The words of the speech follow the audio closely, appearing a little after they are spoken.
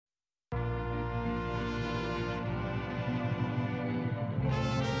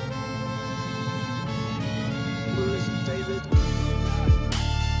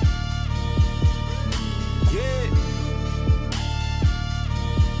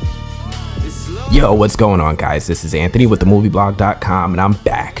Yo, what's going on, guys? This is Anthony with themovieblog.com, and I'm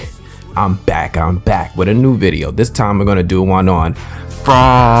back with a new video. This time we're gonna do one on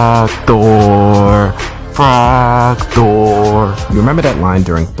Frog Thor. You remember that line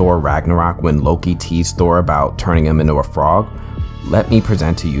during Thor Ragnarok when Loki teased Thor about turning him into a frog? Let me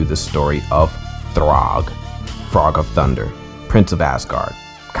present to you the story of Throgg Frog of Thunder, Prince of Asgard,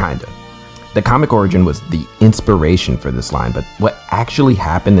 kinda. The comic origin was the inspiration for this line, but what actually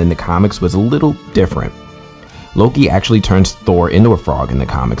happened in the comics was a little different. Loki actually turns Thor into a frog in the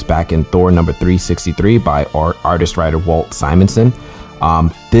comics back in Thor number 363 by artist-writer Walt Simonson.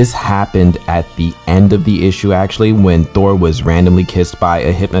 This happened at the end of the issue, actually, when Thor was randomly kissed by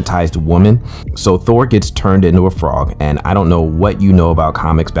a hypnotized woman. So Thor gets turned into a frog, and I don't know what you know about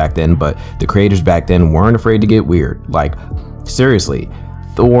comics back then, but the creators back then weren't afraid to get weird. Like, seriously.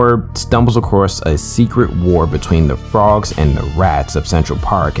 Thor stumbles across a secret war between the frogs and the rats of Central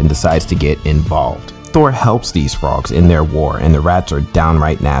Park and decides to get involved. Thor helps these frogs in their war, and the rats are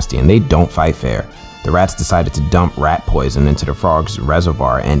downright nasty and they don't fight fair. The rats decided to dump rat poison into the frogs'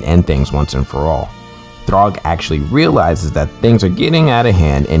 reservoir and end things once and for all. Throgg actually realizes that things are getting out of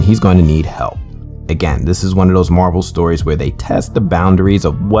hand and he's going to need help. Again, this is one of those Marvel stories where they test the boundaries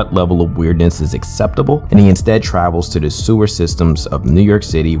of what level of weirdness is acceptable, and he instead travels to the sewer systems of New York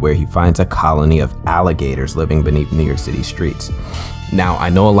City, where he finds a colony of alligators living beneath New York City streets. Now, I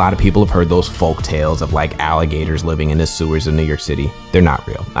know a lot of people have heard those folk tales of like alligators living in the sewers of New York City. They're not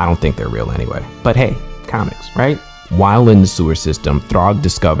real. I don't think they're real anyway. But hey, comics, right? While in the sewer system, Throgg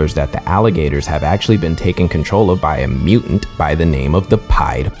discovers that the alligators have actually been taken control of by a mutant by the name of the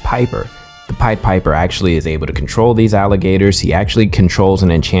Pied Piper. The Pied Piper actually is able to control these alligators. He actually controls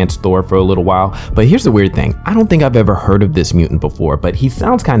and enchants Thor for a little while. But here's the weird thing. I don't think I've ever heard of this mutant before, but he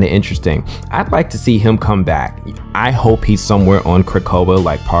sounds kind of interesting. I'd like to see him come back. I hope he's somewhere on Krakoa,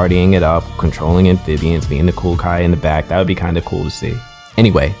 like partying it up, controlling amphibians, being the cool guy in the back. That would be kind of cool to see.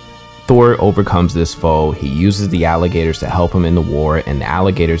 Anyway, Thor overcomes this foe. He uses the alligators to help him in the war, and the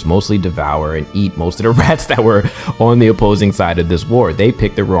alligators mostly devour and eat most of the rats that were on the opposing side of this war. They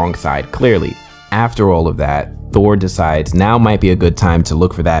picked the wrong side, clearly. After all of that, Thor decides now might be a good time to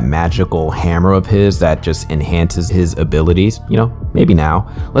look for that magical hammer of his that just enhances his abilities. You know, maybe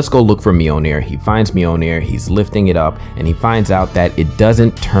now. Let's go look for Mjolnir. He finds Mjolnir, he's lifting it up, and he finds out that it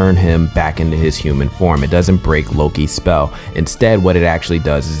doesn't turn him back into his human form. It doesn't break Loki's spell. Instead, what it actually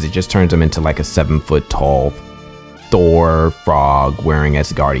does is it just turns him into like a 7-foot tall Thor frog wearing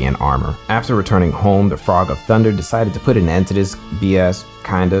Asgardian armor. After returning home, the Frog of Thunder decided to put an end to this BS,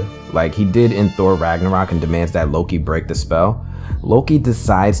 kinda, like he did in Thor Ragnarok, and demands that Loki break the spell. Loki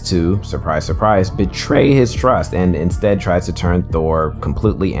decides to, surprise surprise, betray his trust and instead tries to turn Thor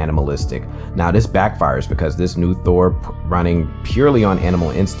completely animalistic. Now this backfires because this new Thor, running purely on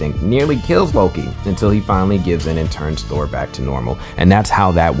animal instinct, nearly kills Loki until he finally gives in and turns Thor back to normal. And that's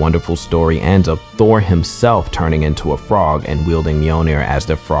how that wonderful story ends, of Thor himself turning into a frog and wielding Mjolnir as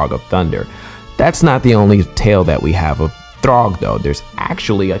the Frog of Thunder. That's not the only tale that we have of Throgg, though. There's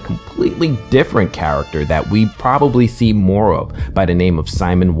actually a completely different character that we probably see more of by the name of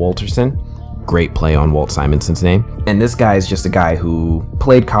Simon Walterson. Great play on Walt Simonson's name. And this guy is just a guy who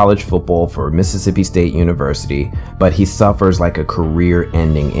played college football for Mississippi State University, but he suffers like a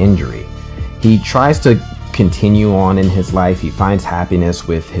career-ending injury. He tries to continue on in his life. He finds happiness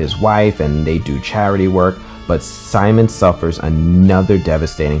with his wife and they do charity work. But Simon suffers another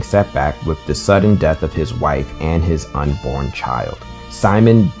devastating setback with the sudden death of his wife and his unborn child.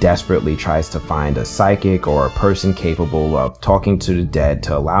 Simon desperately tries to find a psychic or a person capable of talking to the dead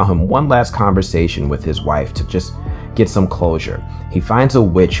to allow him one last conversation with his wife to just get some closure. He finds a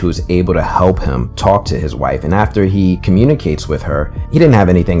witch who's able to help him talk to his wife, and after he communicates with her, he didn't have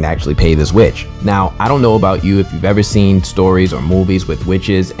anything to actually pay this witch. Now, I don't know about you, if you've ever seen stories or movies with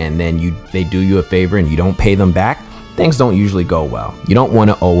witches and then they do you a favor and you don't pay them back, things don't usually go well. You don't want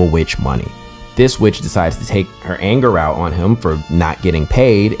to owe a witch money. This witch decides to take her anger out on him for not getting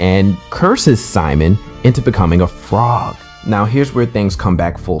paid and curses Simon into becoming a frog. Now here's where things come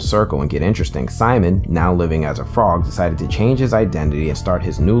back full circle and get interesting. Simon, now living as a frog, decided to change his identity and start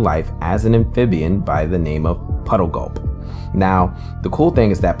his new life as an amphibian by the name of Puddlegulp. Now, the cool thing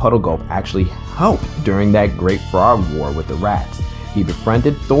is that Puddlegulp actually helped during that great frog war with the rats. He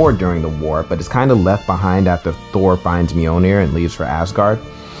befriended Thor during the war, but is kind of left behind after Thor finds Mjolnir and leaves for Asgard.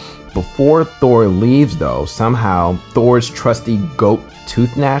 Before Thor leaves though, somehow Thor's trusty goat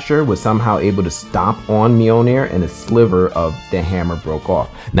Tooth Gnasher was somehow able to stomp on Mjolnir and a sliver of the hammer broke off.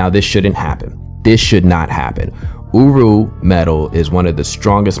 Now this shouldn't happen. This should not happen. Uru metal is one of the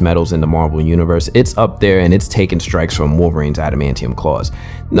strongest metals in the Marvel universe. It's up there and it's taking strikes from Wolverine's adamantium claws.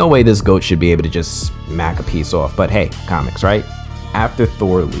 No way this goat should be able to just smack a piece off, but hey, comics, right? After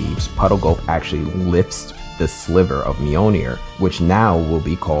Thor leaves, Puddle Goat actually lifts the sliver of Mjolnir, which now will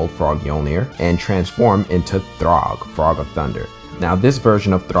be called Throgg and transform into Throgg, Frog of Thunder. Now this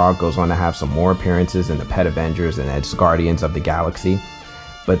version of Throgg goes on to have some more appearances in the Pet Avengers and as Guardians of the Galaxy,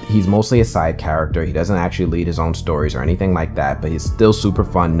 but he's mostly a side character. He doesn't actually lead his own stories or anything like that, but he's still super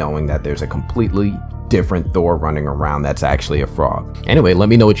fun knowing that there's a completely different Thor running around that's actually a frog. Anyway, let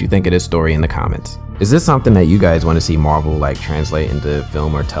me know what you think of this story in the comments. Is this something that you guys want to see Marvel like translate into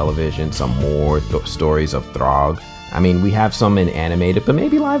film or television? Some more stories of Throgg? I mean, we have some in animated, but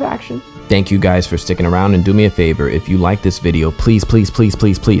maybe live action. Thank you guys for sticking around, and do me a favor, if you like this video, please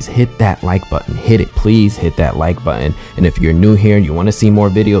hit that like button. Hit it, please hit that like button. And if you're new here and you want to see more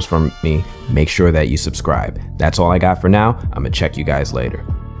videos from me, make sure that you subscribe. That's all I got for now. I'm gonna check you guys later.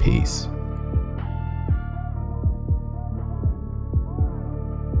 Peace.